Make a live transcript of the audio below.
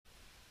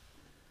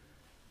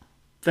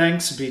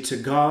Thanks be to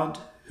God,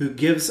 who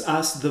gives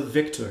us the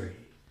victory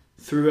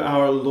through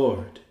our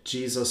Lord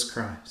Jesus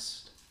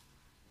Christ.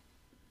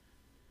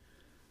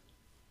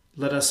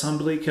 Let us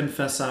humbly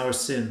confess our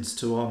sins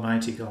to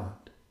Almighty God.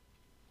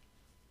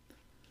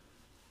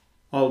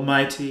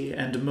 Almighty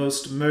and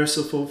most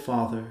merciful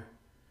Father,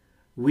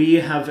 we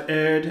have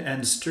erred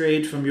and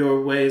strayed from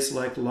your ways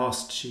like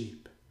lost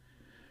sheep.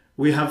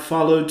 We have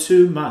followed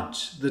too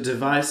much the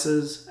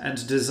devices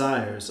and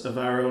desires of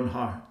our own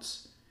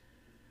hearts.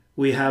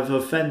 We have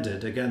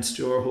offended against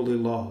your holy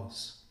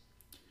laws.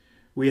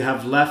 We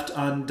have left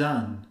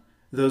undone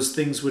those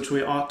things which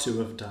we ought to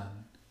have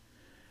done,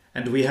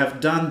 and we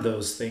have done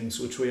those things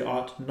which we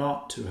ought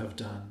not to have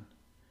done.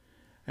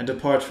 And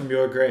apart from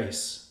your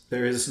grace,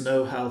 there is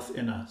no health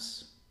in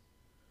us.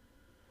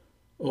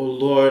 O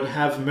Lord,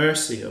 have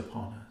mercy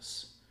upon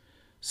us.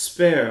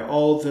 Spare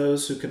all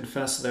those who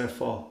confess their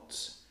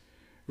faults.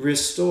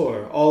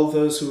 Restore all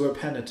those who are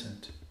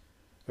penitent,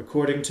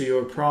 according to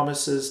your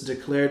promises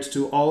declared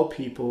to all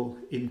people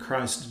in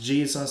Christ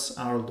Jesus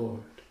our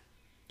Lord.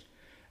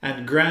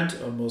 And grant,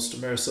 O most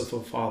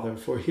merciful Father,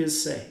 for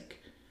his sake,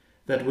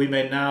 that we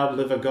may now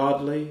live a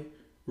godly,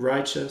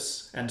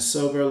 righteous, and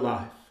sober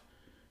life,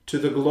 to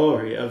the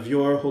glory of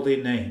your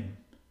holy name.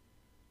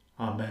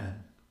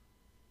 Amen.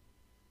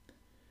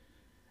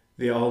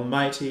 The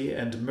Almighty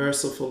and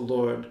merciful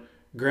Lord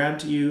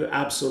grant you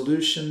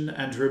absolution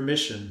and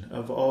remission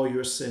of all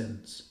your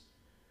sins,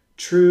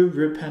 true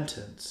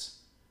repentance,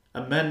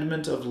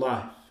 amendment of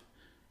life,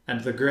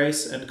 and the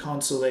grace and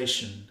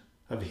consolation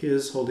of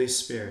his Holy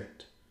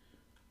Spirit.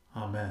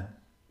 Amen.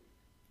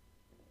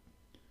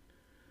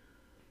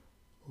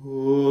 O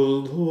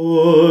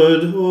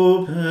Lord,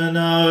 open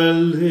our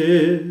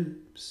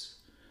lips,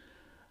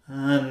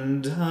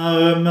 and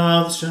our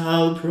mouth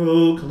shall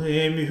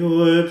proclaim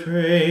your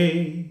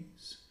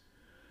praise.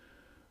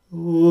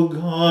 O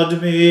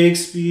God, make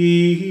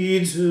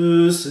speed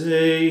to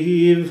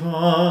save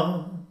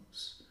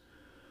us.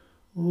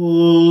 O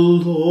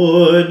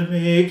Lord,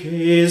 make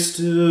haste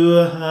to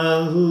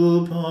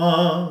help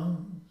us.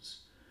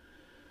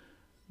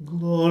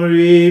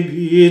 Glory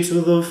be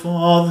to the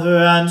Father,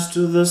 and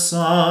to the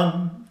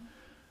Son,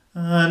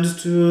 and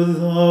to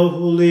the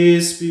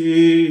Holy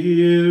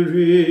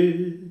Spirit,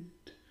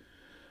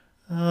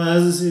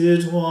 as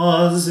it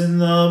was in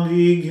the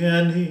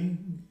beginning,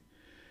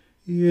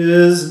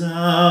 is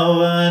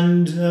now,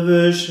 and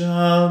ever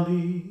shall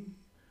be,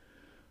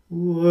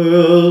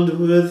 world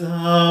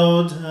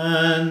without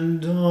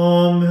end.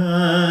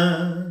 Amen.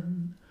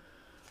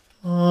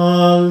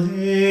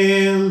 Alleluia.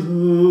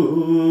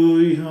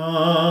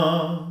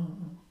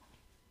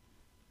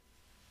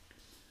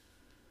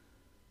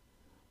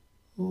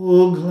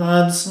 O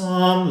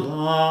gladsome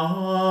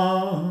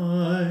light,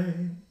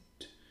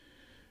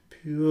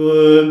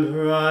 pure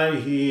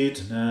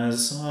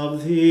brightness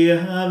of the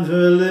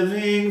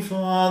ever-living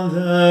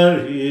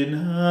Father in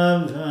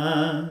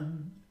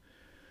heaven,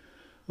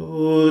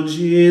 O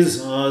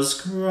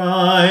Jesus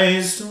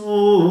Christ,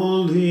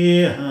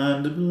 holy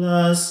and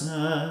blessed,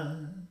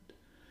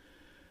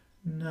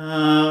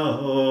 now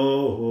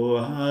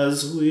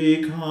as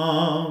we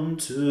come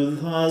to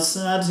the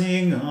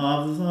setting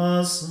of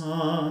the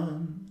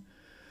sun,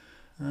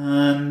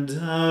 and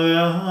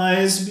our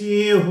eyes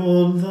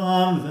behold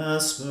the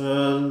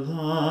vesper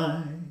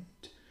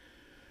light,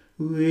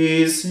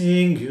 we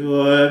sing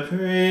your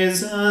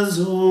praises,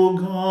 O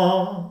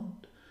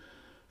God,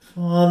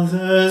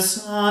 Father,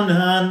 Son,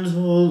 and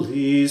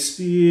Holy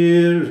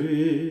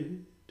Spirit.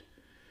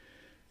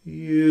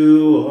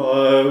 You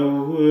are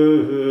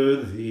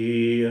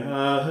worthy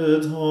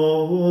at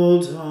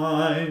all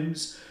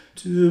times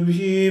to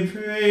be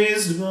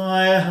praised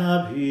by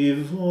happy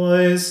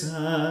voices.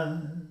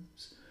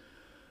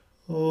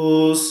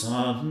 O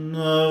Son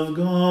of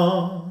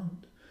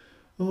God,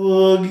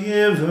 O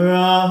Giver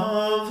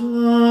of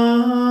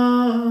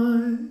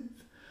life,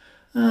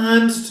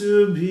 and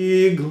to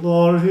be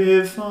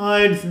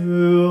glorified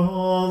through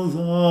all the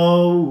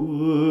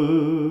world.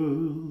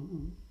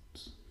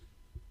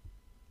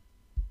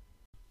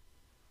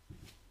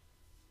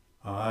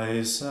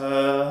 I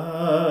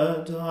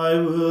said, I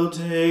will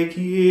take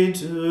heed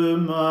to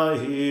my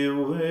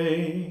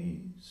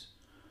ways,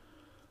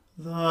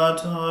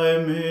 that I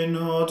may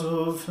not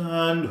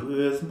offend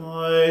with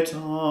my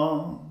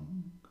tongue.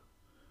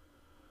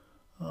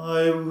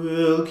 I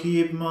will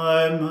keep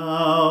my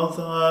mouth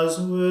as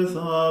with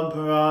a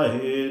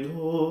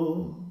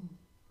bridle,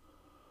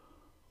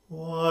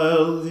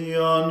 while the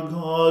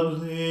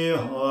ungodly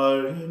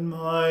are in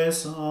my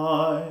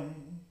sight.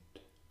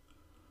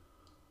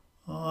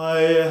 I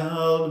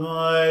held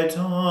my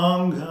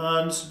tongue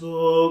and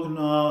spoke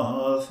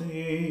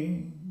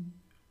nothing.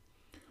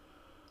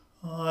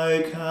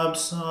 I kept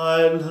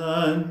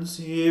silence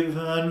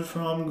even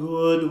from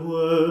good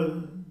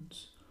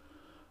words,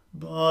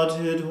 but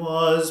it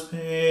was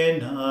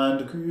pain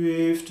and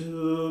grief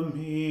to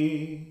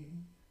me.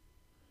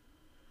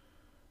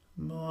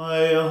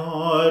 My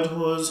heart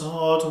was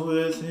hot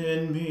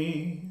within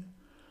me,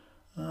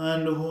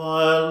 And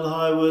while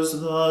I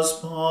was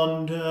thus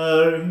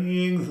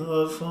pondering,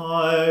 the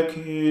fire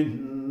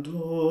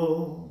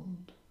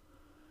kindled,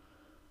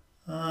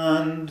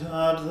 and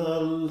at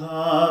the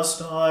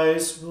last I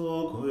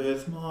spoke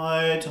with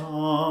my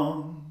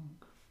tongue.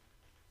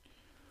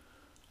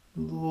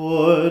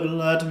 Lord,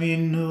 let me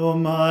know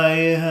my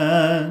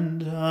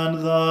end and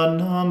the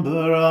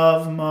number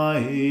of my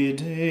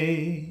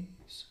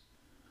days,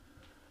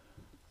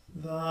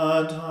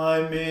 that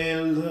I may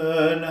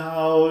learn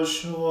how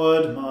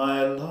short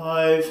my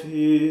life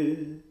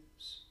is.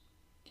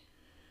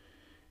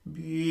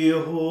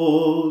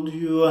 Behold,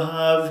 you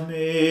have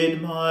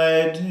made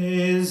my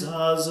days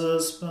as a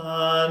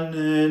span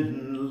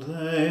in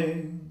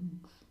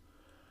length,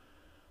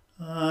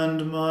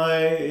 and my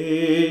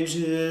age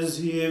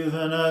is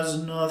even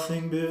as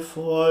nothing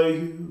before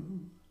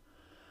you.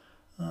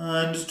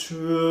 And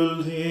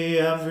truly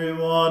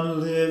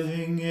everyone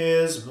living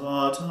is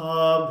but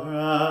a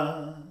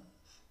breath.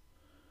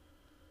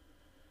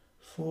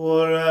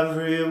 For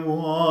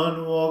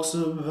everyone walks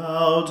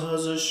about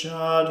as a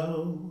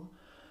shadow,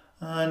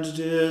 and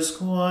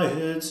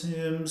disquiets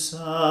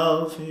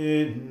himself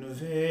in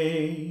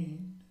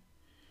vain.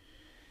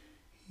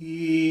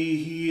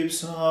 He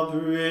heaps up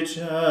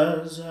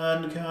riches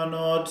and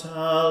cannot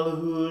tell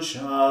who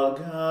shall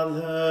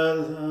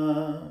gather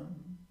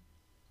them.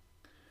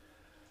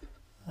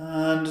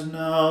 And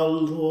now,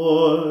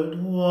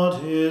 Lord,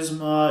 what is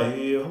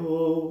my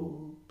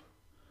hope?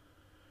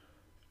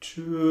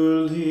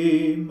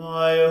 Truly,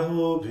 my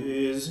hope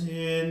is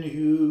in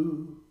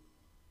you.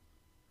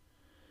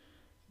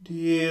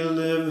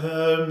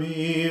 Deliver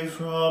me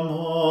from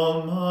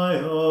all my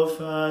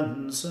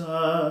offenses,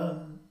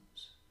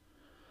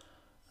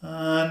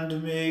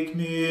 and make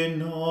me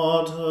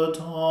not a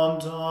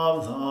taunt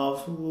of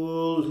the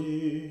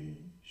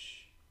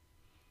foolish.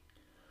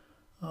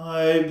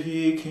 I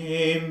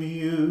became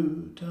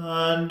mute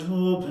and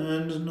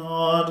opened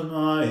not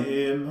my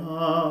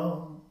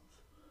mouth,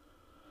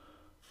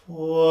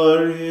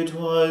 for it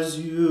was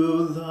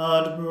you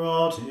that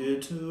brought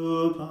it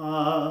to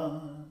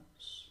pass.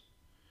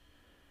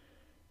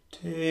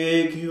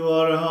 Take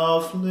your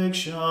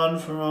affliction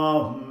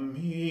from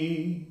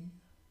me.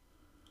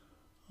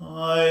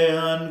 I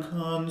am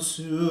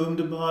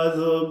consumed by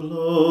the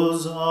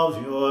blows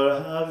of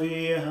your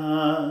heavy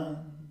hand.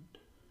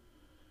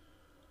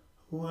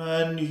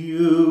 When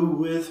you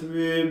with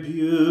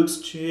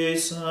rebukes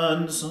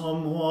chasten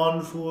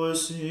someone for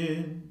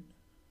sin,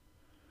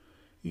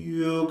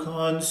 you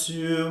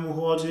consume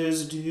what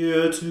is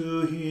dear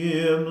to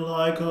him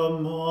like a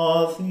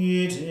moth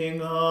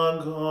eating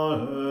a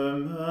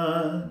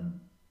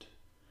garment.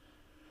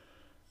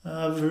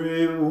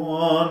 Every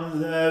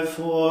one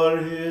therefore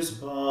is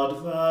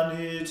but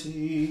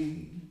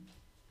vanity.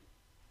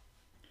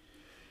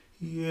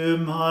 Hear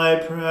my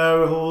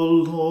prayer, O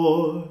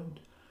Lord,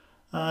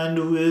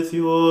 and with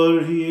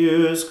your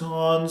ears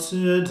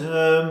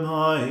consider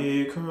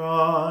my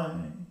cry.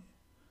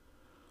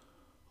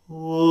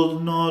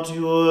 Hold not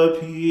your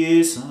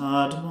peace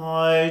at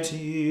my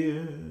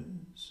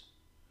tears,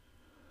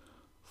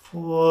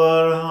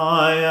 for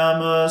I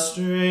am a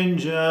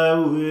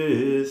stranger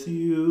with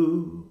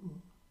you,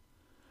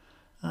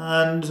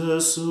 and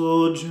a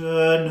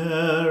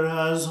sojourner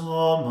as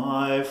all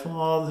my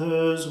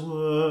fathers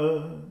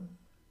were.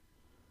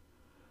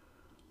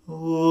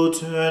 O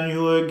turn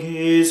your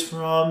gaze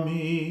from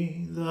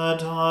me,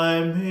 that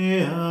I may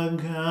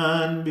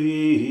again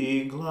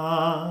be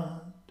glad,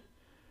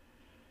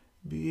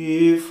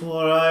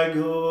 before I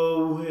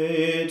go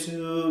away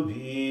to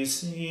be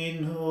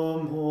seen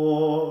no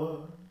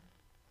more.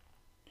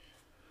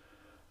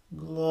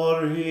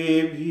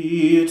 Glory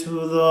be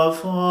to the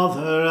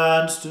Father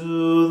and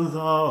to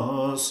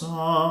the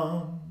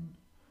Son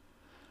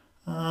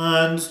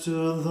and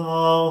to the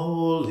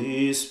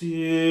Holy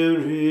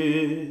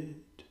Spirit,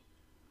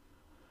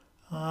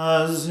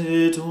 as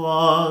it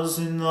was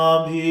in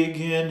the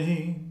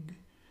beginning,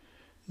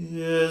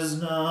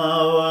 is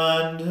now,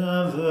 and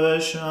ever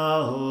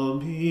shall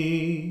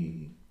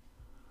be,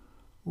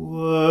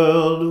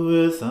 world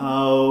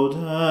without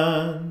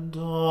end.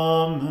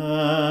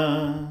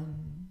 Amen.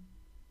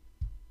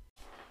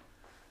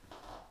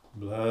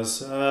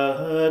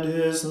 Blessed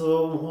is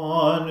the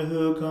one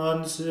who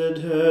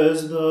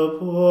considers the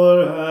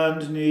poor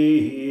and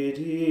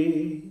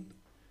needy.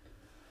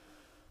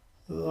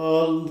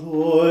 The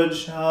Lord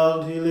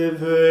shall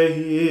deliver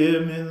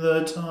him in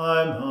the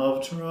time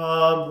of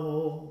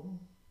trouble.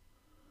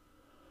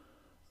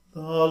 The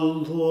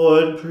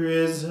Lord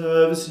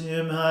preserves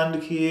him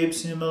and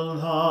keeps him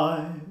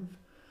alive,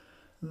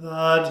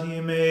 that he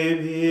may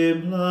be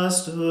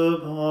blessed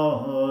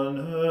upon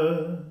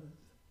earth,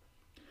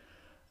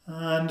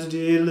 and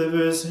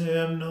delivers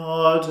him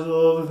not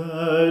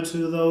over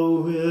to the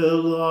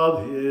will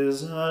of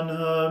his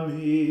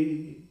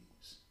enemies.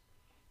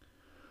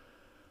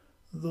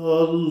 The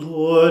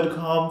Lord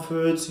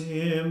comforts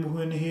him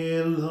when he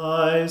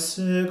lies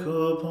sick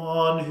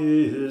upon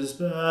his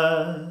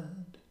bed,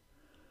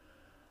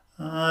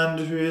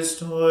 and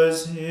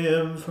restores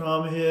him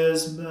from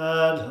his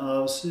bed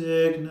of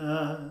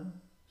sickness.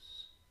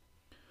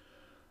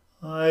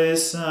 I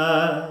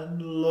said,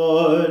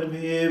 Lord,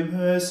 be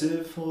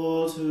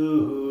merciful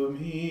to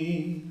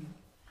me.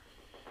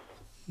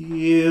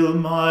 Heal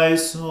my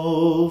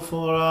soul,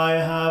 for I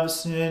have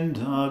sinned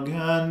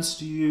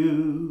against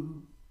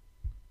you.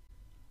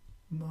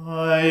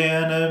 My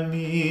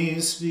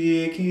enemies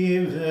speak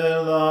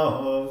evil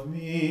of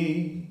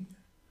me.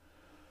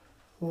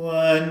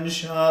 When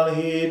shall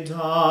he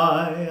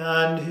die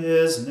and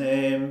his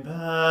name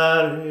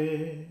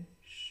perish?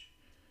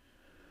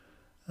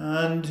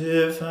 And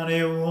if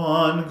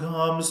anyone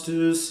comes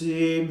to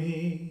see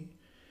me,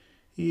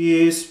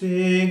 he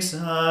speaks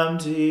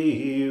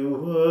empty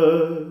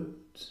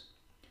words.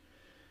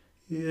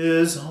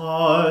 His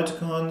heart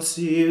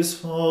conceives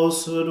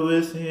falsehood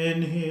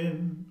within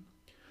him,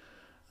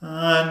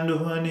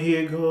 and when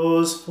he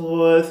goes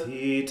forth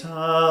he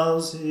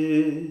tells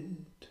it.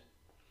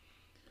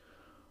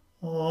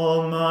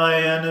 All my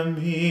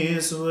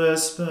enemies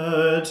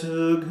whisper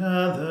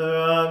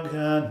together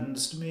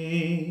against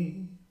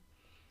me.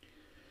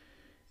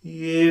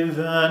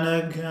 Even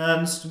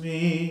against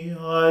me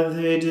are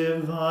they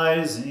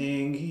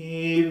devising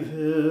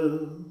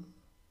evil.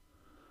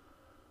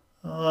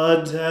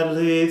 A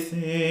deadly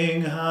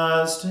thing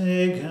has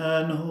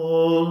taken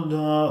hold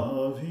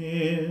of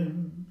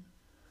him,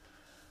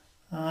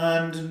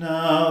 and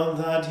now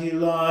that he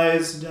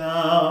lies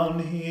down,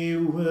 he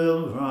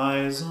will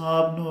rise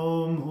up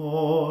no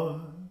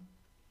more.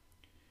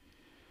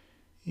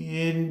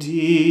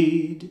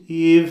 Indeed,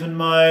 even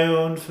my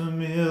own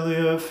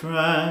familiar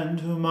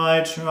friend whom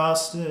I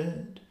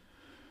trusted,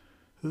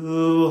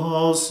 who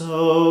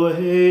also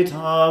ate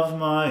of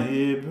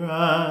my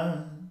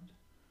bread,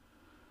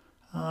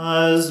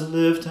 has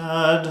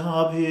lifted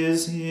up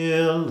his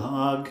heel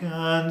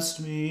against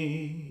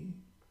me.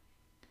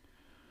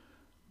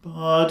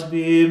 But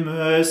be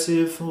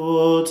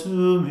merciful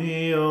to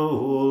me, O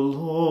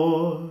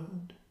Lord.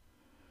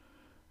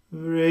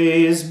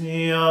 Raise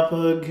me up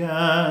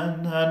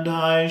again, and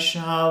I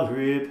shall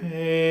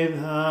repay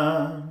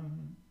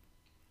them.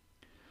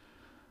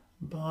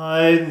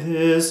 By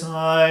this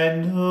I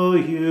know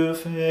you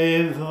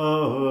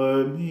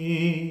favor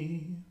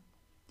me,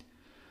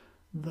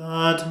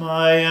 that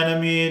my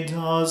enemy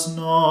does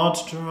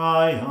not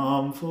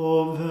triumph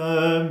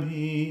over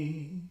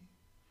me.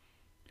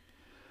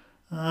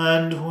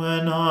 And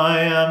when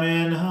I am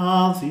in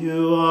health,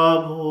 you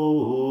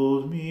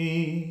uphold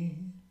me,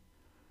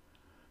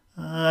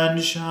 and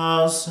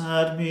shall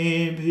set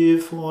me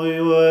before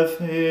your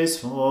face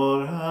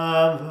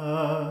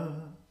forever.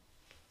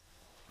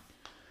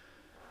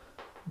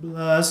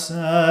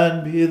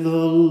 Blessed be the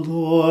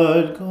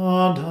Lord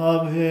God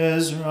of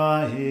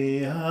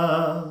Israel,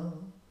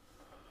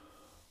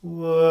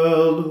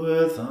 world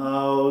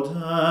without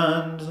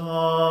end.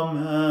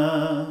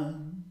 Amen.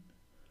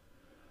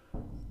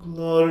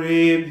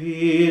 Glory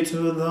be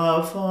to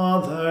the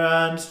Father,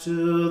 and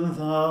to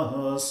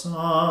the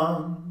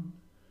Son,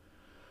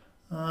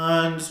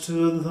 and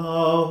to the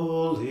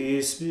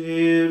Holy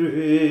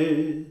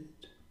Spirit,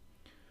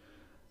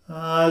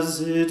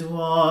 as it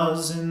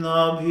was in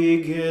the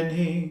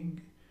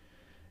beginning,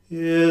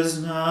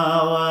 is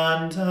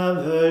now, and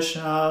ever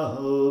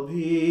shall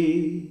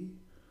be,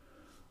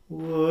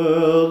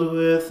 world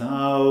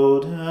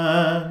without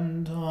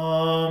end.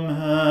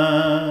 Amen.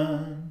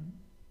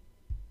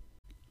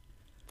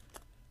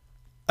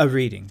 A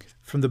reading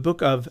from the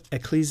book of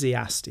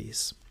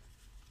Ecclesiastes.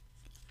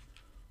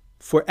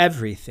 For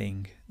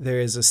everything there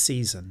is a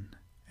season,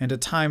 and a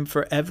time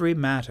for every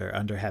matter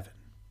under heaven.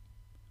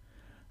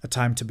 A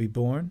time to be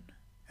born,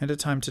 and a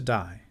time to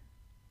die.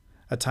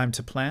 A time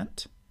to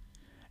plant,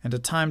 and a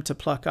time to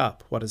pluck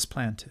up what is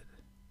planted.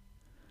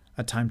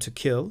 A time to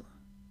kill,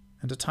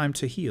 and a time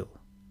to heal.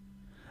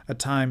 A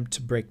time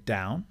to break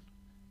down,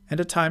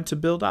 and a time to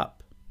build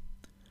up.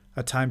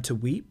 A time to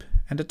weep,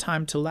 and a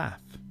time to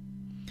laugh.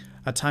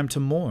 A time to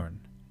mourn,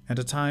 and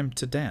a time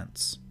to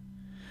dance.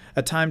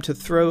 A time to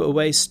throw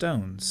away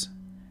stones,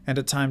 and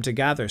a time to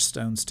gather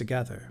stones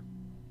together.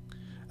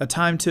 A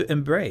time to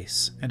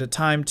embrace, and a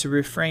time to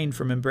refrain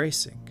from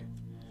embracing.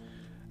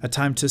 A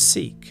time to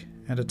seek,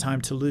 and a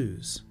time to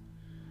lose.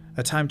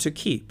 A time to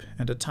keep,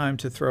 and a time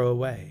to throw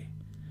away.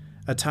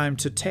 A time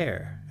to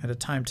tear, and a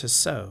time to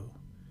sow.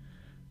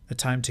 A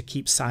time to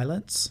keep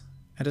silence,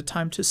 and a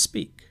time to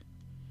speak.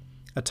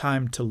 A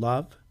time to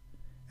love,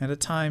 and a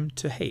time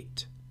to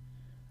hate.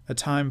 A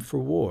time for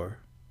war,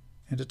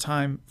 and a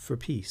time for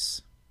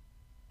peace.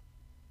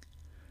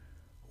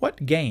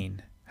 What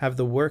gain have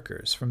the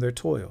workers from their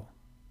toil?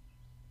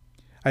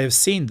 I have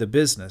seen the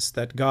business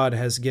that God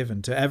has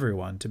given to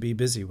everyone to be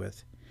busy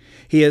with.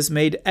 He has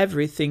made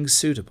everything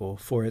suitable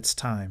for its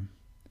time.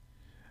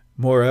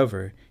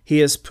 Moreover, he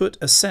has put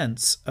a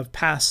sense of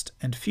past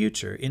and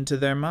future into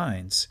their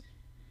minds,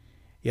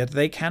 yet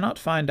they cannot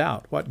find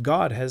out what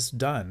God has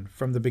done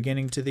from the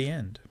beginning to the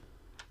end.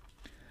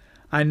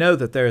 I know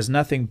that there is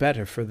nothing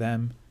better for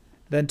them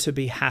than to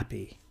be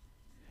happy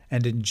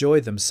and enjoy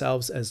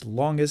themselves as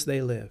long as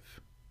they live.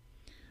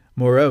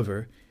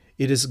 Moreover,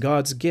 it is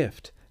God's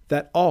gift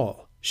that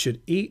all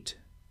should eat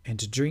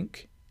and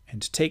drink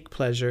and take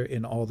pleasure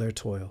in all their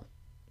toil.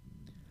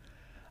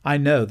 I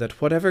know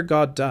that whatever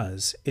God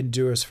does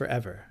endures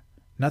forever.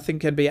 Nothing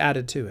can be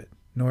added to it,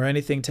 nor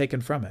anything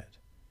taken from it.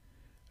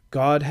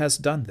 God has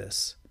done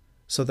this,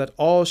 so that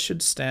all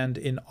should stand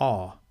in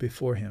awe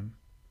before him.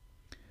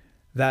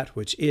 That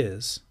which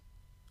is,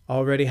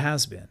 already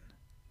has been.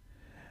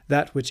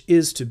 That which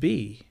is to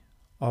be,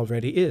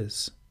 already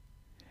is.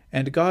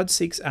 And God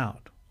seeks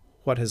out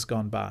what has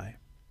gone by.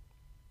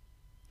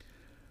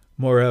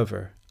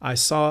 Moreover, I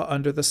saw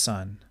under the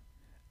sun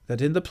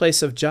that in the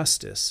place of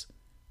justice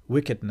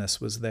wickedness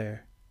was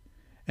there,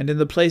 and in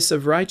the place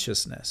of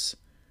righteousness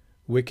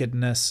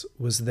wickedness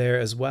was there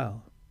as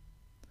well.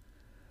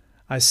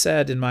 I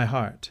said in my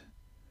heart,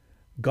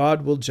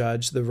 God will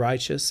judge the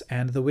righteous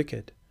and the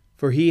wicked,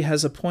 for he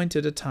has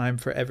appointed a time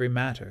for every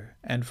matter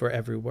and for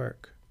every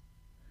work.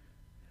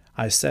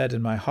 I said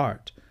in my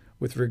heart,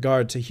 with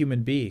regard to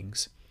human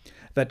beings,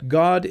 that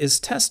God is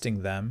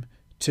testing them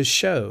to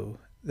show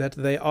that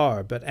they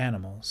are but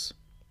animals.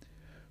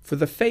 For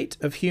the fate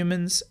of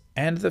humans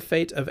and the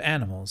fate of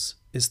animals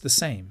is the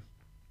same.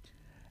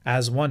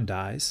 As one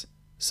dies,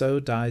 so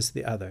dies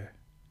the other.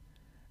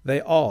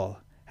 They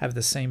all have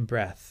the same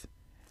breath,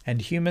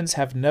 and humans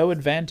have no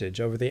advantage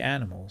over the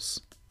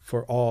animals,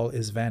 for all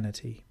is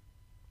vanity.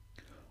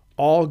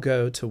 All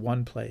go to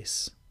one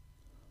place.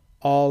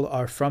 All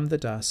are from the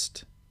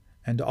dust,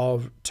 and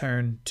all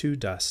turn to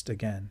dust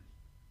again.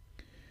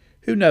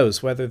 Who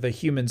knows whether the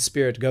human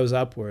spirit goes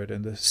upward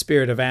and the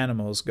spirit of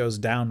animals goes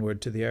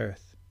downward to the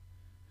earth?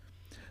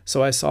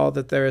 So I saw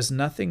that there is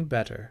nothing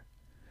better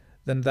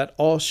than that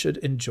all should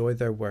enjoy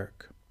their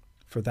work,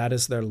 for that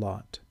is their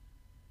lot.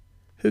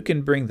 Who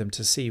can bring them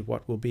to see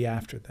what will be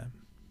after them?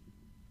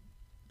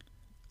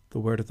 The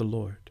word of the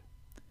Lord.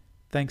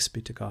 Thanks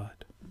be to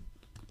God.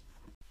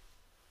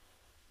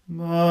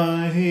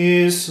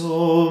 My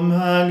soul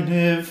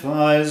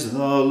magnifies the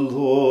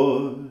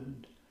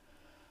Lord,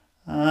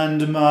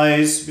 and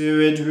my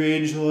spirit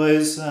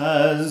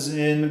rejoices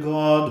in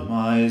God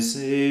my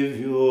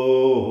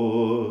Saviour.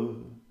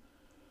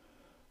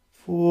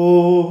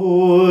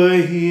 For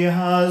he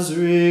has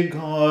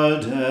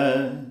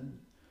regarded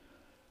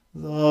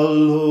the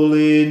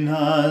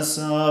lowliness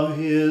of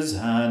his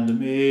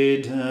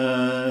handmaiden.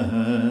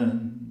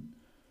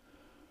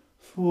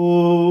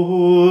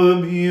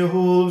 For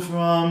behold,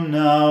 from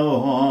now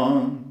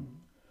on,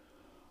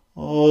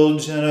 all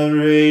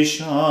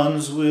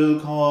generations will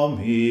call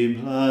me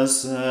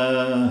blessed.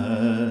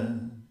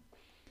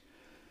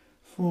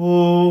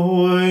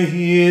 For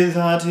he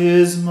that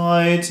is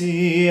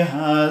mighty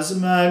has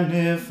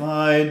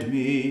magnified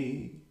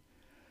me,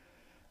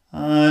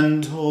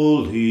 and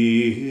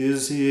holy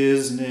is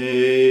his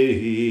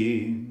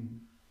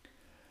name.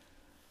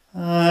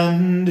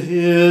 And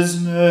his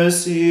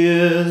mercy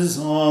is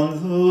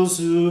on those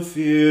who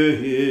fear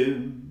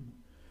him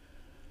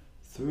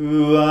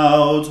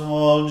throughout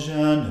all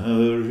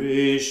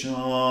generations.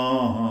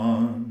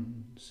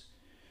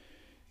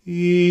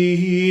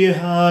 He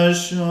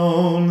has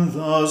shown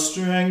the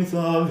strength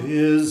of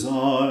his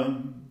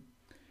arm.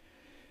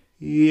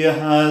 He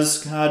has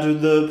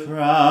scattered the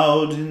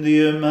proud in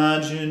the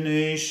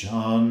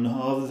imagination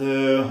of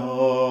their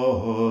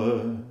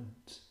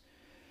hearts.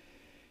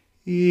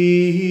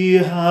 He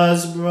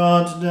has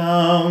brought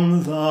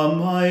down the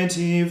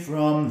mighty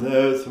from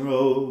their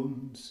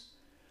thrones,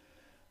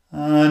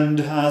 and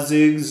has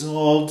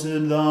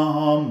exalted the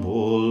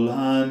humble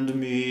and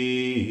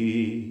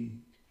meek.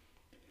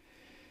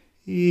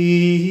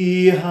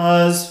 He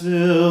has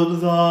filled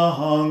the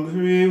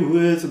hungry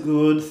with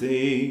good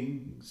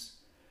things,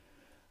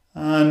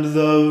 and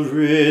the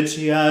rich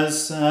he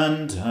has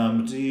sent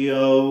empty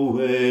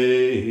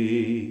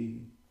away.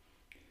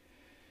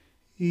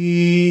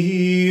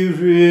 He,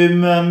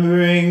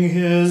 remembering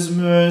his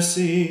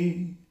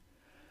mercy,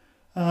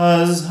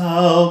 has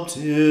helped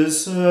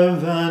his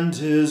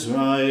servant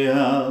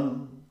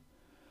Israel,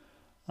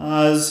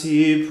 as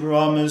he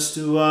promised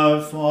to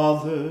our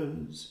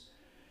fathers,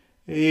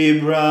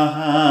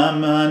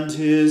 Abraham and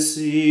his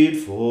seed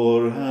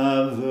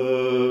forever.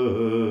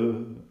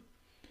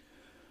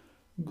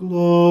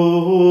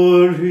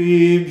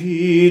 Glory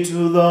be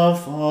to the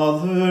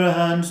Father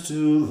and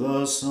to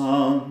the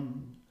Son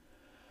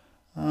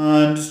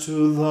and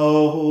to the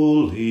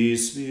Holy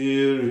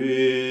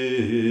Spirit,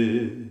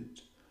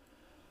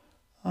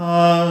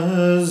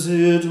 as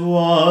it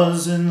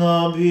was in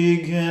the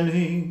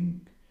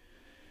beginning,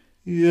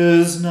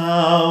 is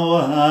now,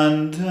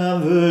 and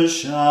ever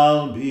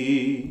shall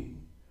be,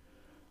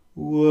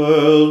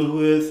 world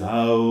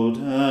without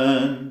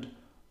end.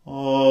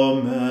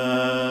 Amen.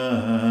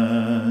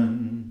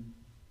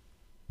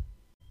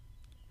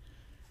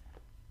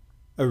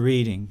 A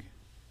reading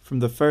from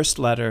the first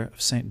letter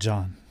of St.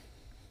 John.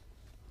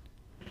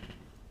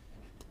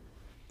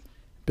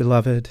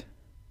 Beloved,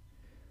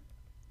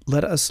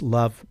 let us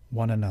love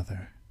one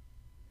another,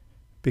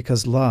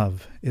 because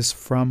love is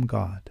from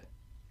God.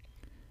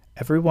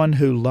 Everyone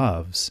who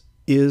loves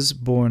is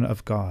born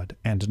of God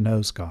and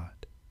knows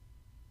God.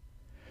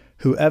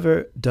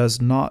 Whoever does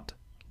not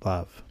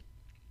love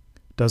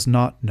does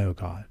not know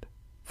God,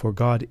 for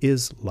God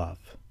is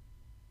love.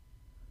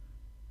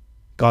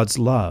 God's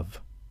love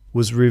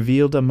was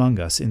revealed among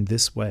us in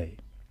this way.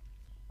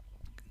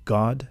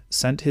 God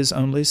sent his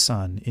only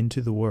Son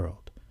into the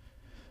world,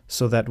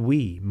 so that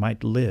we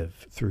might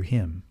live through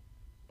him.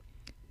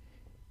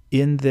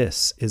 In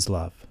this is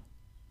love,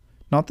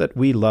 not that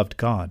we loved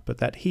God, but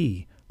that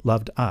he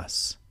loved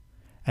us,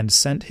 and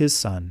sent his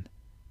Son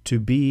to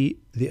be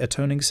the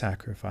atoning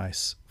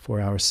sacrifice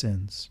for our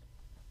sins.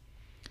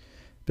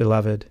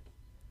 Beloved,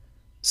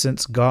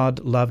 since God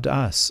loved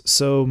us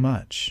so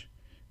much,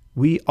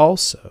 we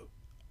also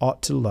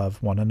ought to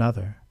love one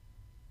another.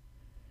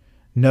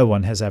 No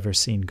one has ever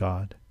seen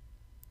God.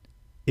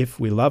 If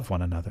we love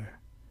one another,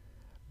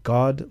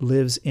 God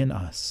lives in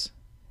us,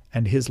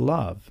 and his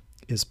love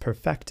is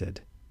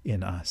perfected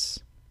in us.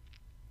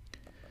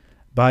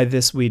 By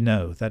this we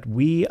know that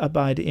we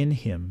abide in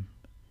him,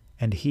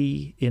 and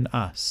he in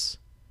us,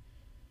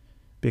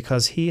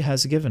 because he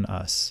has given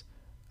us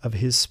of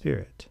his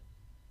Spirit.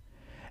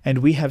 And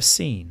we have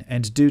seen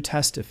and do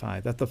testify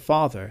that the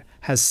Father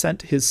has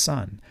sent his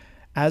Son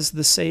as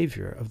the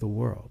Savior of the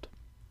world.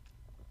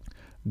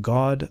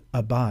 God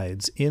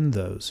abides in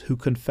those who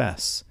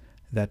confess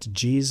that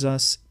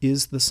Jesus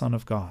is the Son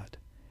of God,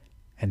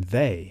 and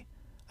they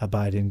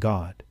abide in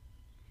God.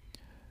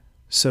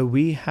 So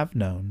we have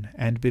known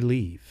and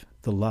believe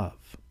the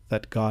love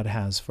that God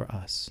has for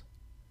us.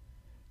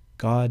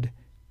 God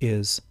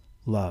is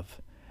love,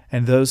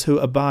 and those who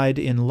abide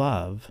in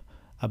love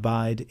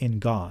abide in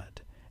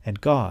God, and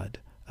God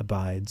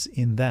abides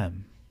in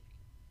them.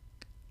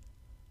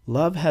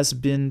 Love has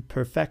been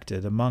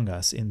perfected among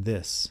us in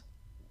this,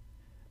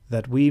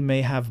 that we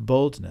may have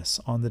boldness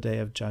on the day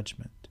of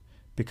judgment,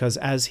 because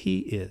as he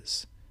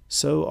is,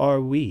 so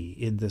are we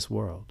in this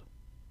world.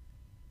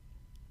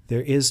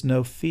 There is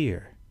no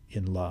fear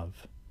in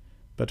love,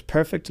 but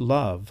perfect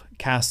love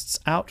casts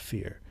out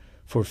fear,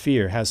 for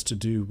fear has to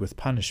do with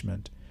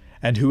punishment,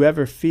 and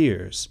whoever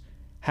fears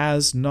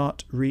has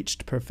not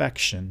reached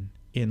perfection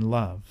in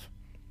love.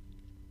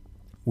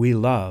 We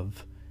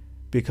love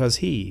because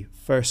he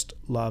first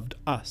loved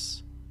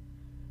us.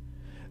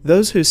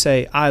 Those who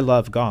say, "I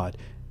love God,"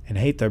 and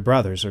hate their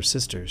brothers or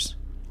sisters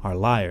are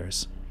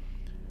liars.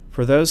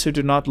 For those who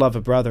do not love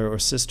a brother or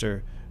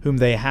sister whom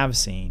they have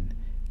seen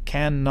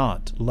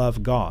cannot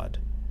love God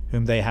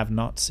whom they have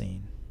not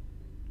seen.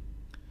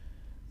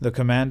 The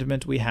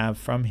commandment we have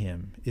from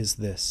him is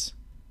this: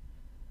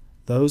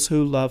 those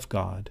who love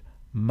God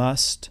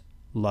must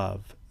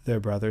love their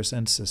brothers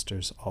and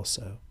sisters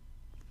also.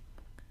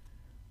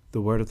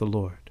 The word of the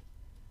Lord.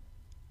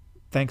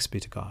 Thanks be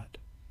to God.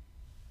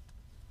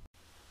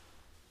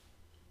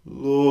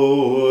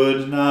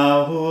 Lord,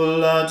 now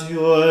let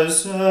your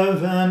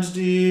servant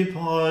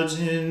depart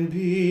in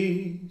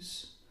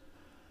peace,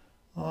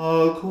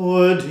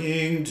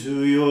 according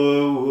to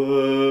your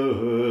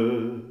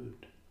word.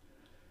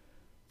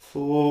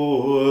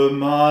 For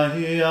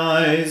my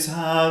eyes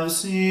have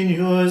seen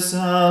your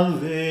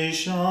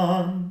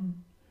salvation,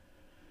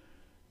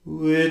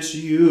 which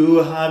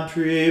you have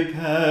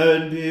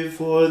prepared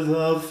before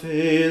the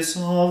face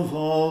of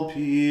all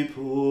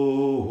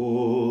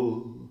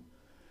people,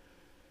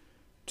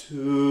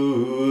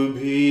 to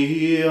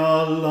be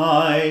a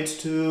light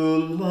to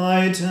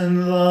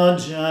lighten the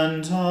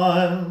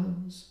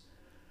Gentiles,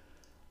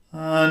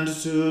 and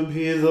to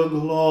be the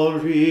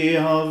glory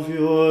of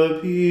your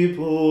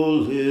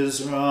people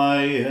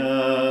Israel.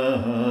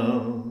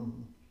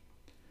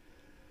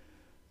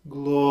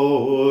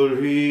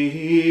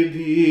 Glory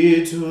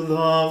be to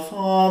the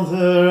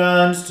Father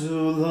and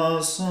to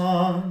the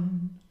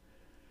Son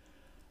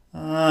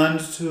and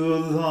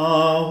to the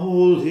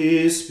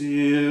Holy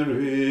Spirit,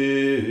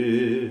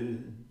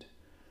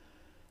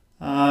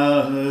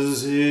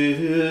 as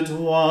it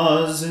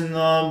was in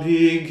the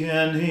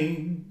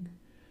beginning,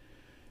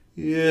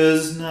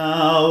 is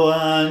now,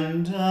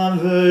 and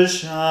ever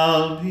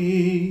shall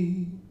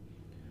be,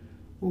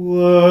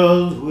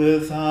 world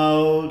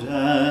without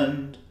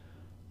end.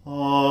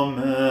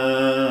 Amen.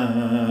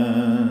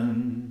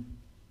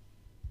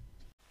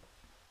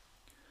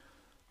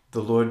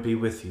 The Lord be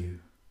with you.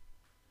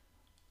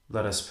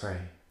 Let us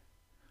pray.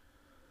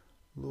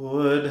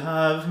 Lord,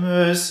 have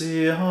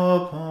mercy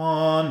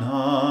upon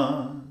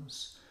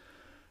us.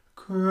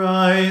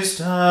 Christ,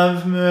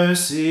 have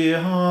mercy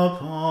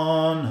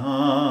upon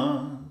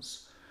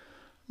us.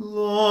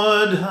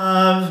 Lord,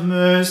 have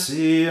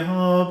mercy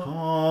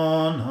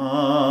upon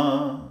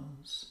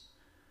us.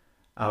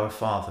 Our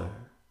Father,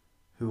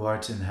 who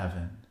art in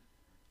heaven,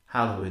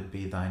 hallowed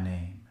be thy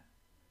name.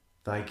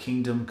 Thy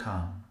kingdom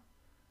come,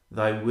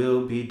 thy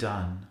will be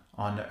done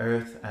on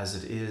earth as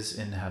it is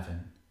in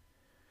heaven.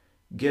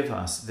 Give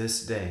us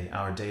this day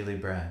our daily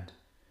bread,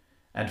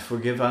 and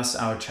forgive us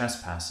our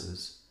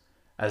trespasses,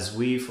 as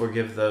we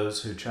forgive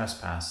those who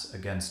trespass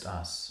against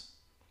us.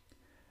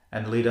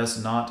 And lead us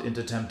not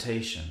into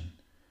temptation,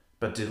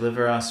 but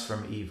deliver us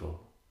from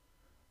evil.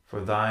 For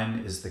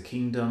thine is the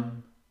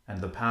kingdom, and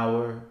the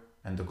power,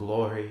 and the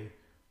glory,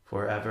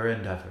 forever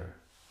and ever.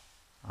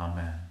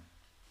 Amen.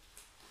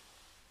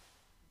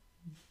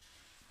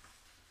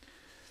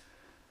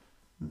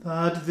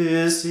 That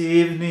this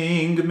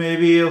evening may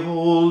be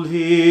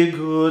holy,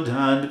 good,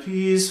 and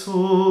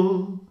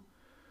peaceful,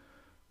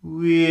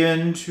 we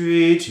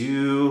entreat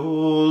you,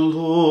 O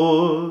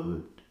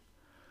Lord,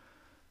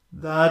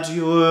 that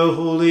your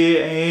holy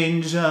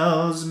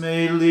angels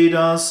may lead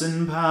us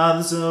in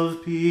paths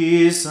of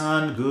peace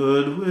and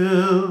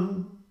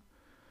goodwill.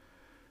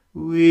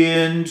 We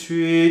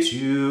entreat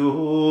you,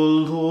 O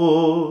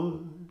Lord,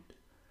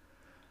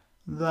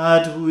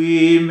 that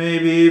we may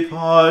be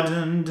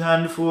pardoned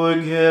and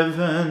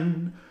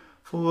forgiven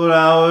for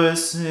our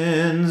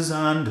sins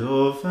and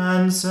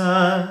offences.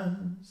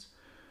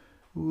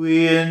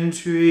 We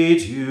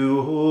entreat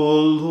you, O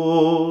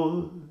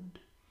Lord,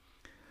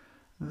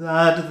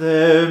 that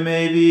there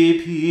may be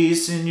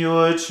peace in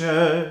your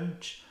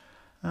church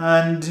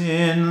and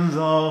in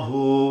the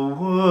whole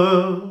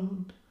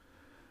world.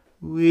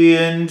 We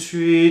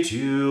entreat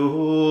you,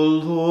 O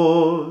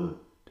Lord,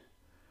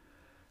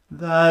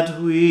 that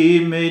we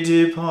may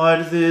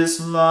depart this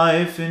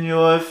life in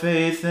your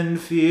faith and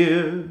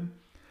fear,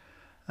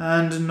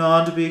 and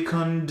not be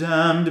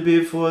condemned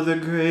before the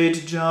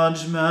great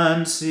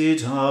judgment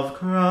seat of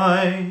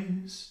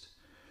Christ.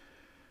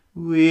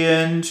 We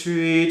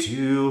entreat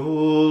you,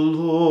 O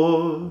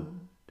Lord,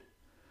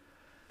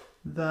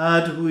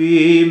 that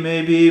we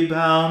may be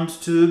bound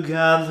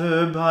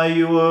together by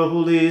your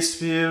Holy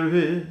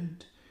Spirit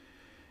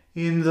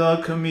in the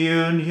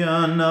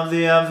communion of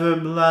the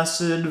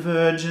ever-blessed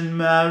Virgin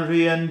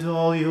Mary and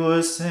all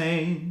your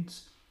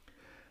saints,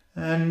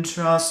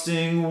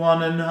 entrusting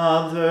one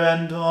another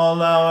and all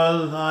our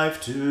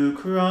life to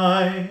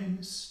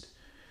Christ.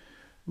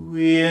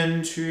 We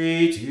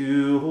entreat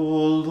you,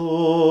 O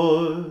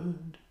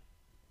Lord.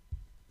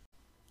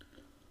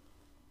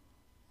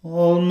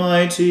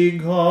 Almighty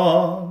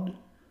God,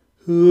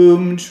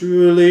 whom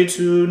truly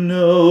to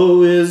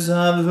know is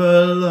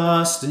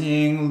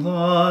everlasting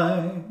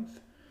life,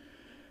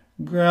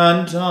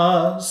 grant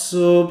us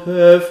so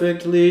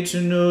perfectly to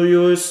know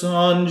your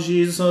Son,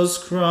 Jesus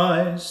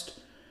Christ,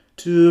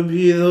 to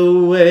be the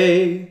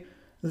way,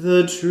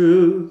 the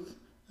truth,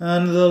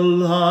 and the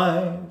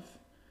life,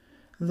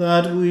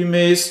 that we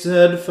may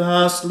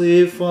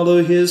steadfastly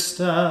follow his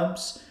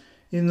steps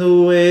in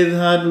the way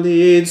that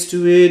leads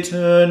to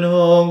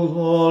eternal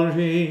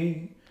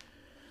glory.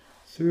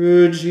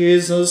 Through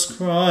Jesus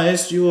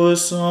Christ, your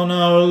Son,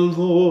 our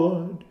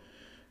Lord,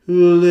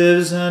 who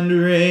lives and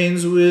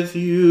reigns with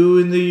you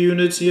in the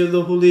unity of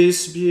the Holy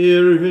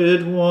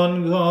Spirit,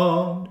 one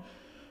God,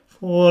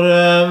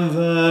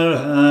 forever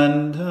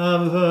and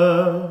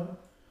ever.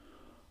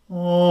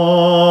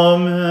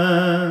 Amen.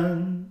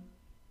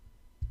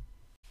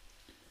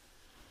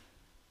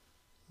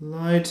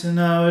 Lighten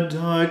our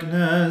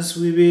darkness,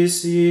 we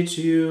beseech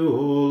you,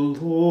 O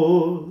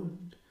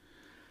Lord,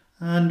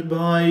 and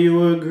by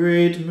your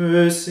great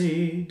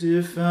mercy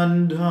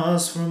defend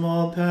us from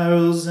all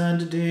perils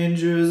and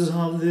dangers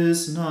of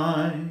this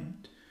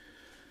night.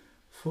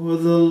 For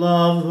the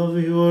love of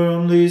your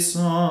only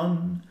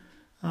Son,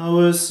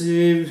 our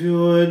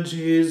Saviour,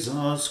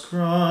 Jesus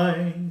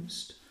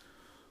Christ.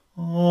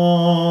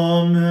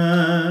 Amen.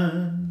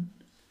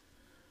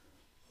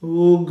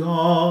 O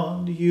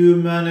God, you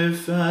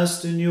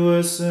manifest in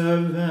your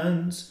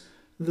servants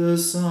the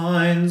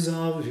signs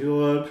of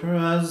your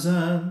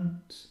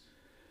presence.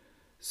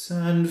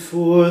 Send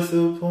forth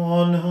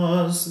upon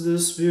us the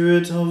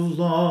Spirit of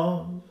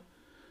love,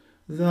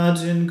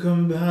 that in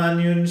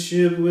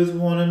companionship with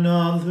one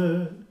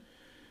another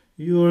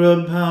your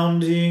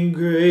abounding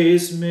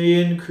grace may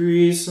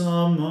increase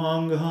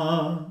among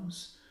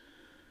us.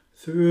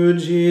 Through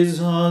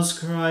Jesus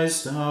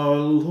Christ our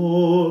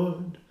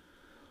Lord.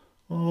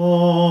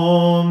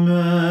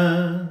 Amen.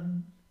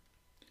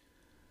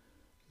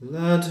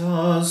 Let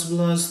us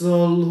bless the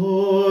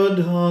Lord.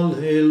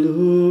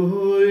 Alleluia.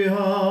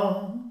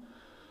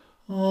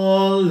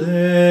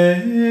 Alleluia.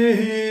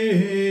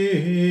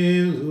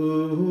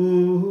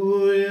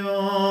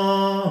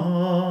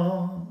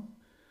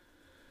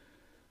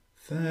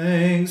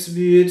 Thanks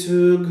be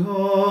to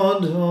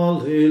God.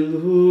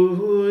 Alleluia.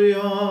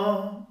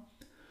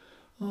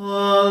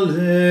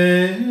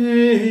 Alleluia.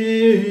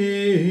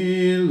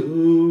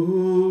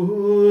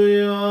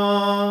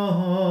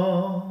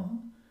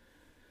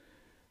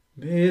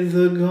 May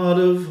the God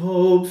of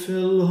hope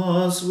fill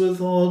us with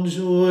all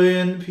joy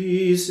and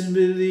peace in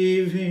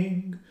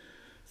believing,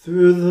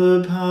 through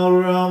the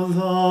power of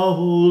the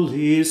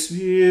Holy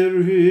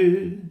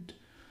Spirit.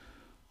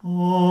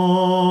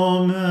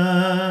 Amen.